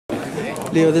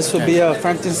Leo, this will be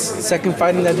Frampton's second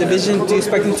fight in that division. Do you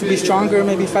expect him to be stronger,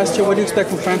 maybe faster? What do you expect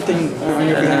from Frampton on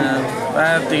your behalf?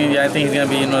 I think he's gonna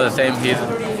be the same.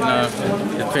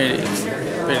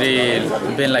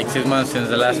 It's been like 6 months since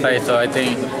the last fight, so I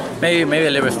think maybe a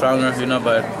little bit stronger,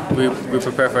 but we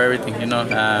prepare for everything,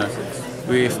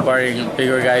 we sparring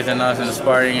bigger guys than us in the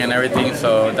sparring and everything,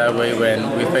 so that way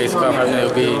when we face Frampton,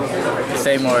 it'll be the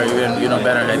same or even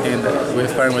better. I think that we're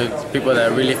sparring with people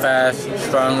that are really fast,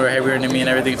 stronger, heavier than me and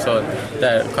everything, so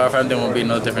that Frampton will be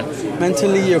no different.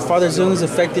 Mentally, your father's illness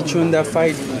affected you in that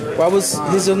fight. Why was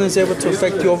his illness able to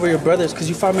affect you over your brothers? Because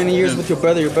you fought many years with your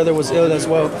brother. Your brother was ill as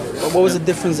well. But what was the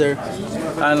difference there?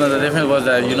 I don't know. The difference was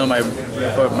that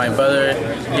my brother,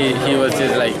 he was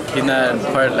just like he's not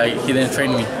part he didn't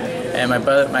train me. And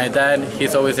my dad,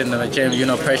 he's always in the gym,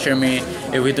 pressure me.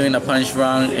 If we're doing a punch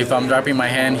wrong, if I'm dropping my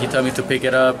hand, he tells me to pick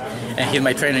it up. And he's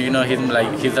my trainer,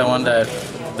 he's the one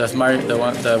the smart, the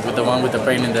one with the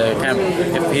brain in the camp.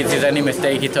 If he sees any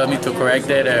mistake, he tells me to correct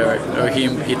it, or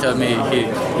he tells me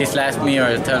he slaps me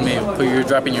or tells me you're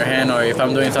dropping your hand, or if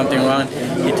I'm doing something wrong,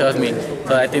 he tells me.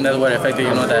 So I think that's what affected,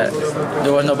 that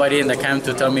there was nobody in the camp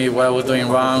to tell me what I was doing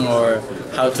wrong or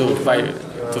how to fight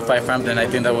Frampton. I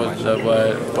think that was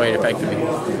what it affected me.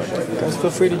 Guys, feel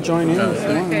free to join in.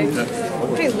 Okay.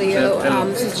 Hey Leo,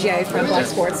 this is Jay from Black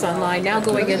Sports Online. Now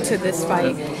going into this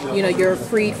fight, you're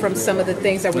freed from some of the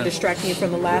things that were distracting you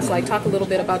from the last fight. Talk a little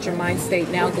bit about your mind state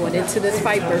now going into this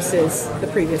fight versus the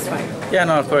previous fight. Yeah,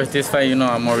 no, of course, this fight,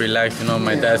 I'm more relaxed.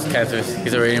 My dad's cancer,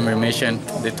 he's already in remission.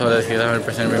 They told us he's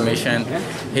 100% remission.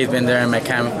 He's been there in my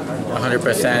camp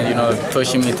 100%,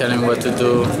 pushing me, telling me what to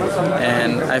do.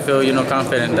 And I feel,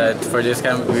 confident that for this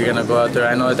camp, we're going to go out there.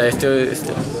 I know that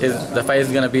the fight is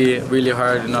going to be really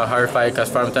hard, hard fight, because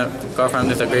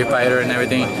Frampton is a great fighter and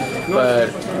everything.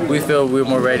 But we feel we're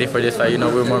more ready for this fight.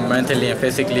 We're more mentally and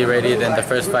physically ready than the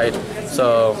first fight.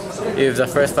 So if the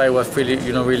first fight was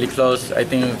really close, I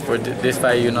think for this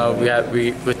fight,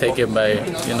 we take it by,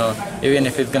 even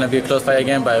if it's going to be a close fight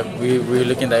again, but we're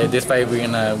looking at this fight, we're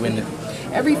going to win it.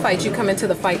 Every fight you come into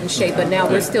the fight in shape, but now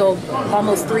we're still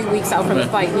almost 3 weeks out from the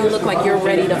fight. You look like you're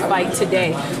ready to fight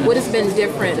today. What has been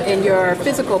different in your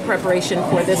physical preparation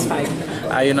for this fight?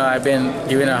 I've been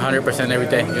giving 100% every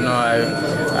day.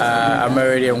 I'm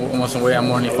already almost away. I'm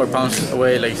only 4 pounds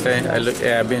away, like you say.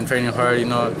 I've been training hard.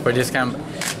 For this camp,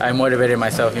 I motivated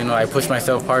myself. I pushed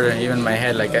myself harder, even in my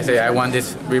head. Like I say, I want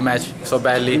this rematch so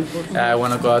badly. I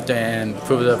want to go out there and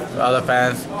prove to all the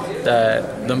fans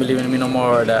that don't believe in me no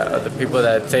more, or that the people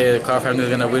that say Frampton is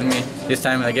gonna win me this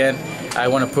time again. I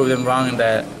want to prove them wrong,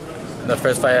 that the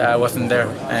first fight I wasn't there,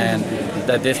 and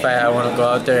that this fight I want to go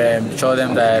out there and show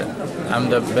them that I'm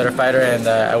the better fighter and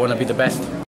I want to be the best.